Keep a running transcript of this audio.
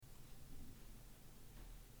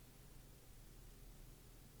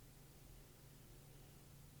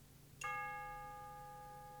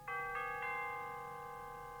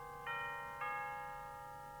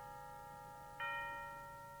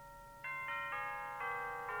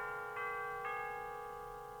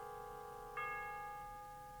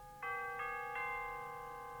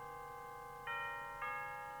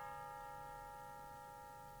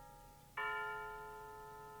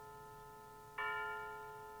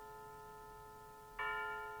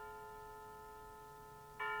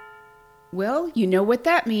Well, you know what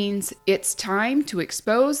that means. It's time to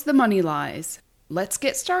expose the money lies. Let's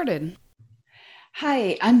get started.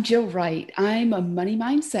 Hi, I'm Jill Wright. I'm a money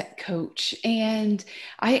mindset coach, and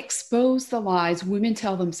I expose the lies women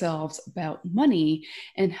tell themselves about money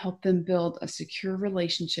and help them build a secure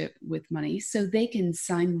relationship with money so they can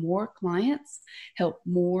sign more clients, help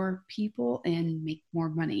more people, and make more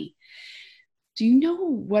money. Do you know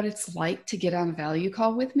what it's like to get on a value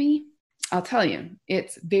call with me? I'll tell you,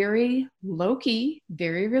 it's very low key,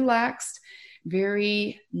 very relaxed,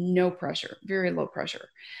 very no pressure, very low pressure.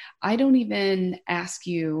 I don't even ask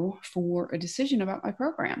you for a decision about my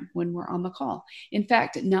program when we're on the call. In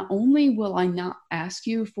fact, not only will I not ask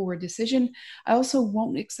you for a decision, I also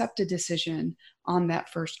won't accept a decision on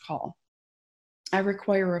that first call. I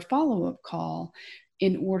require a follow up call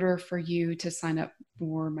in order for you to sign up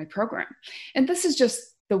for my program. And this is just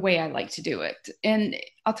the way I like to do it. And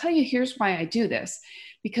I'll tell you, here's why I do this,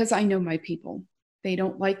 because I know my people. They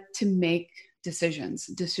don't like to make decisions.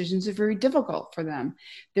 Decisions are very difficult for them.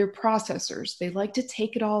 They're processors. They like to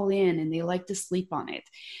take it all in and they like to sleep on it.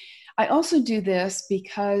 I also do this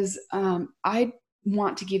because I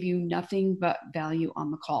want to give you nothing but value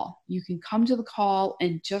on the call. You can come to the call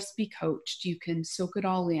and just be coached. You can soak it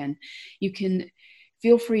all in. You can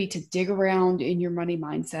feel free to dig around in your money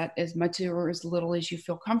mindset as much or as little as you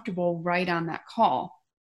feel comfortable right on that call.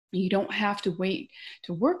 You don't have to wait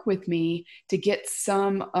to work with me to get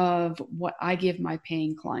some of what I give my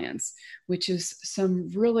paying clients, which is some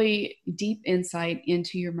really deep insight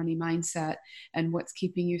into your money mindset and what's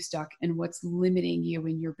keeping you stuck and what's limiting you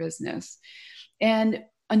in your business. And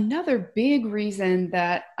another big reason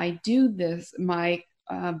that I do this, my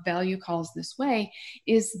value calls this way,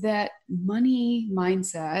 is that money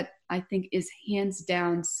mindset, I think, is hands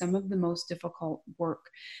down some of the most difficult work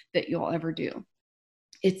that you'll ever do.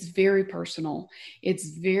 It's very personal. It's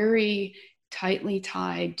very tightly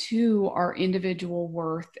tied to our individual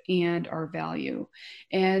worth and our value.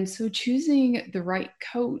 And so choosing the right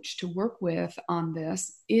coach to work with on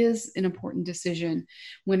this is an important decision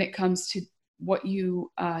when it comes to what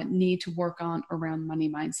you need to work on around money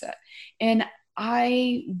mindset. And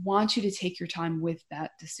I want you to take your time with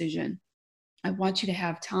that decision. I want you to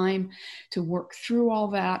have time to work through all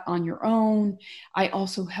that on your own. I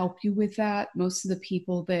also help you with that. Most of the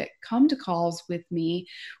people that come to calls with me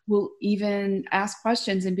will even ask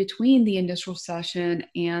questions in between the initial session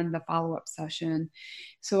and the follow up session.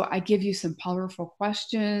 So I give you some powerful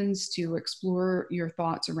questions to explore your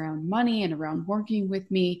thoughts around money and around working with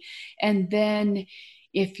me. And then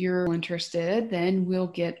if you're interested, then we'll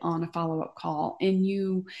get on a follow up call and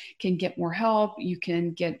you can get more help. You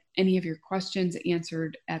can get any of your questions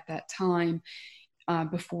answered at that time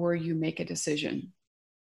before you make a decision.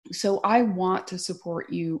 So I want to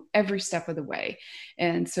support you every step of the way.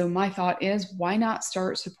 And so my thought is, why not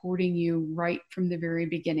start supporting you right from the very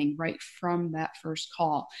beginning, right from that first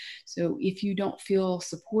call? So if you don't feel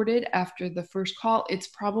supported after the first call, it's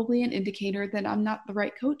probably an indicator that I'm not the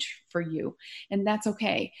right coach for you. And that's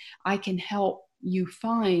okay. I can help you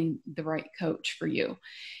find the right coach for you.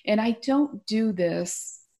 And I don't do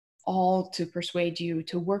this all to persuade you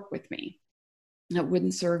to work with me. That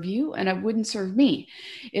wouldn't serve you and it wouldn't serve me.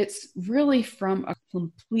 It's really from a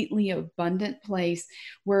completely abundant place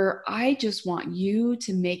where I just want you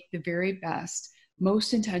to make the very best,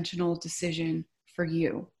 most intentional decision for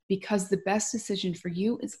you, because the best decision for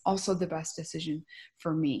you is also the best decision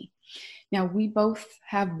for me. Now, we both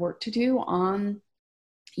have work to do on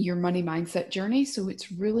your money mindset journey, so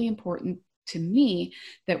it's really important to me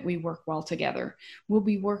that we work well together. We'll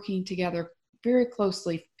be working together very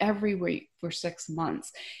closely every week for 6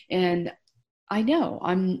 months. And I know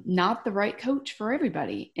I'm not the right coach for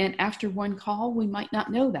everybody. And after one call, we might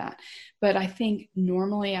not know that. But I think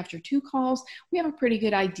normally after two calls, we have a pretty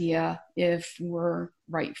good idea if we're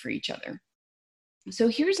right for each other. So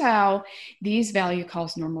here's how these value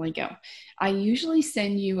calls normally go. I usually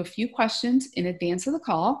send you a few questions in advance of the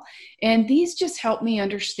call, and these just help me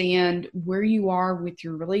understand where you are with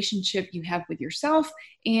your relationship you have with yourself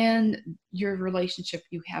and your relationship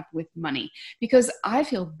you have with money, because I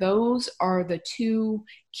feel those are the two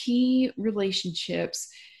key relationships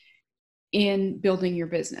in building your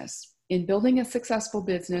business. In building a successful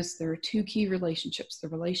business, there are two key relationships: the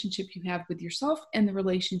relationship you have with yourself and the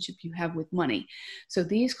relationship you have with money. So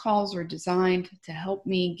these calls are designed to help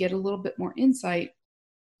me get a little bit more insight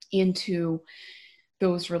into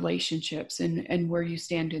those relationships and where you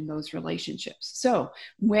stand in those relationships. So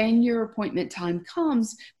when your appointment time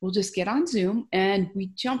comes, we'll just get on Zoom and we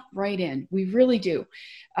jump right in. We really do.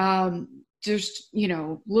 Just,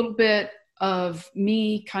 a little bit of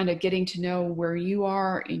me kind of getting to know where you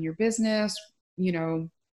are in your business.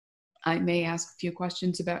 I may ask a few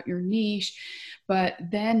questions about your niche, but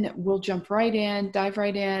then we'll jump right in, dive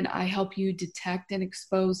right in. I help you detect and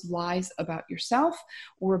expose lies about yourself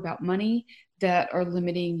or about money that are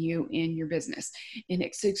limiting you in your business. And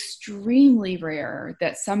it's extremely rare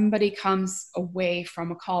that somebody comes away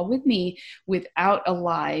from a call with me without a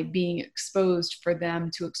lie being exposed for them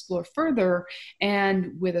to explore further,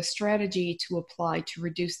 and with a strategy to apply to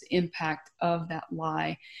reduce the impact of that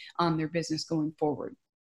lie on their business going forward.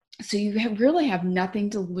 So you really have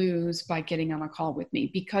nothing to lose by getting on a call with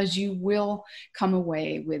me, because you will come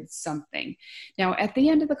away with something. Now, at the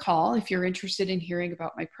end of the call, if you're interested in hearing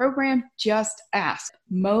about my program, just ask.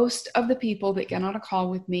 Most of the people that get on a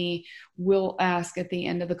call with me will ask at the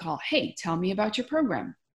end of the call, hey, tell me about your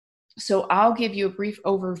program. So I'll give you a brief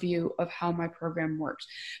overview of how my program works.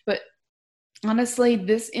 But honestly,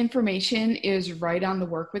 this information is right on the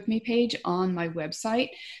Work With Me page on my website.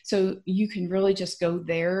 So you can really just go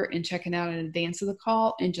there and check it out in advance of the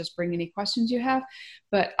call and just bring any questions you have.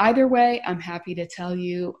 But either way, I'm happy to tell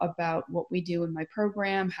you about what we do in my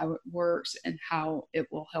program, how it works, and how it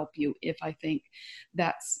will help you if I think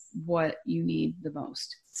that's what you need the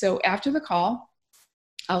most. So after the call,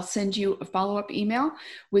 I'll send you a follow-up email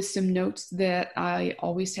with some notes that I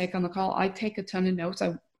always take on the call. I take a ton of notes.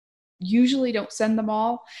 I usually don't send them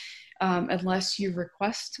all unless you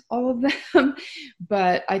request all of them,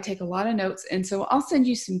 but I take a lot of notes. And so I'll send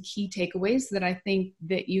you some key takeaways that I think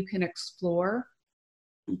that you can explore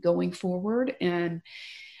going forward. And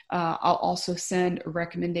I'll also send a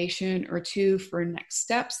recommendation or two for next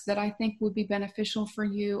steps that I think would be beneficial for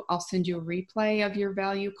you. I'll send you a replay of your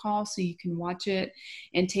value call so you can watch it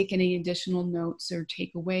and take any additional notes or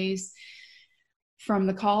takeaways from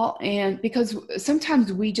the call. And because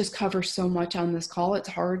sometimes we just cover so much on this call, it's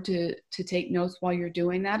hard to take notes while you're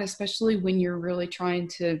doing that, especially when you're really trying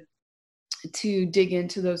to dig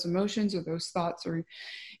into those emotions or those thoughts, or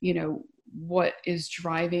what is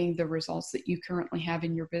driving the results that you currently have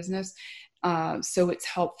in your business. So it's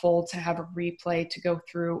helpful to have a replay to go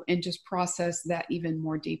through and just process that even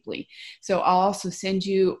more deeply. So I'll also send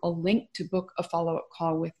you a link to book a follow-up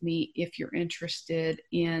call with me if you're interested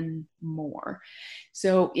in more.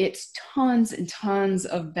 So it's tons and tons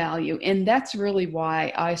of value. And that's really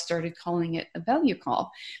why I started calling it a value call,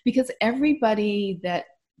 because everybody that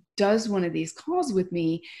does one of these calls with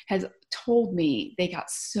me has told me they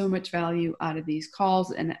got so much value out of these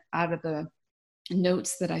calls and out of the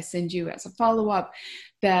notes that I send you as a follow-up,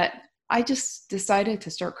 that I just decided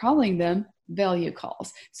to start calling them value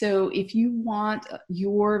calls. So if you want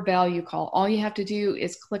your value call, all you have to do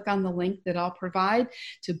is click on the link that I'll provide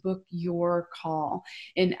to book your call.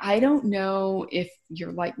 And I don't know if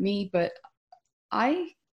you're like me, but I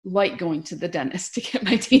like going to the dentist to get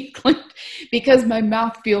my teeth cleaned because my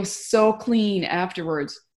mouth feels so clean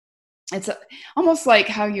afterwards. It's almost like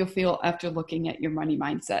how you'll feel after looking at your money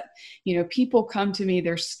mindset. People come to me,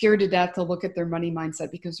 they're scared to death to look at their money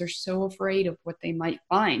mindset because they're so afraid of what they might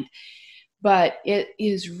find. But it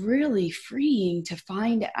is really freeing to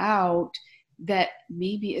find out that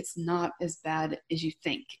maybe it's not as bad as you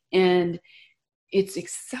think. And it's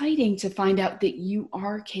exciting to find out that you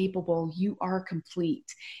are capable, you are complete,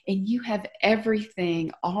 and you have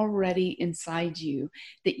everything already inside you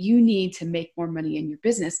that you need to make more money in your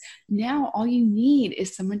business. Now, all you need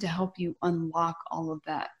is someone to help you unlock all of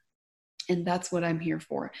that. And that's what I'm here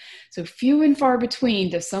for. So few and far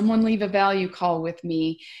between does someone leave a value call with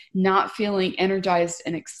me not feeling energized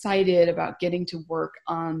and excited about getting to work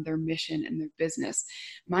on their mission and their business.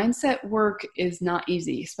 Mindset work is not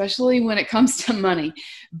easy, especially when it comes to money,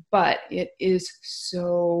 but it is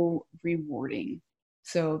so rewarding.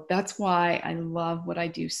 So that's why I love what I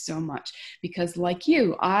do so much, because like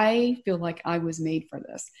you, I feel like I was made for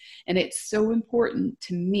this. And it's so important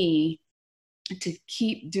to me to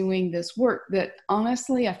keep doing this work that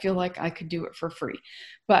honestly, I feel like I could do it for free.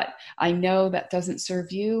 But I know that doesn't serve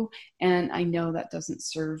you, and I know that doesn't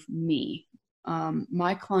serve me.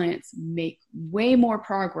 My clients make way more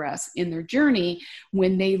progress in their journey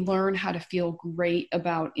when they learn how to feel great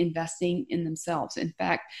about investing in themselves. In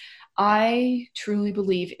fact, I truly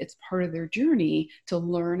believe it's part of their journey to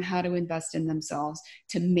learn how to invest in themselves,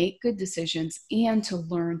 to make good decisions, and to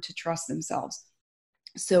learn to trust themselves.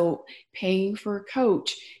 So paying for a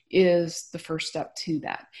coach is the first step to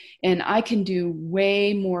that. And I can do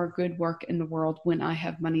way more good work in the world when I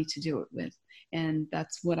have money to do it with. And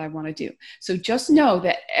that's what I want to do. So just know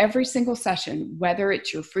that every single session, whether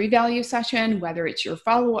it's your free value session, whether it's your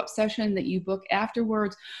follow-up session that you book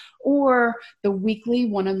afterwards, or the weekly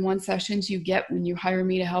one-on-one sessions you get when you hire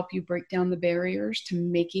me to help you break down the barriers to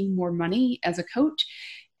making more money as a coach.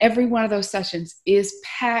 Every one of those sessions is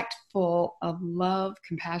packed full of love,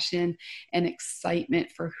 compassion, and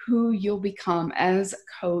excitement for who you'll become as a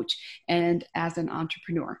coach and as an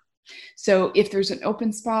entrepreneur. So if there's an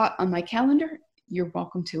open spot on my calendar, you're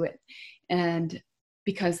welcome to it. And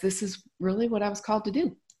because this is really what I was called to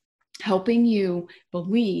do, helping you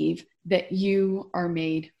believe that you are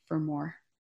made for more.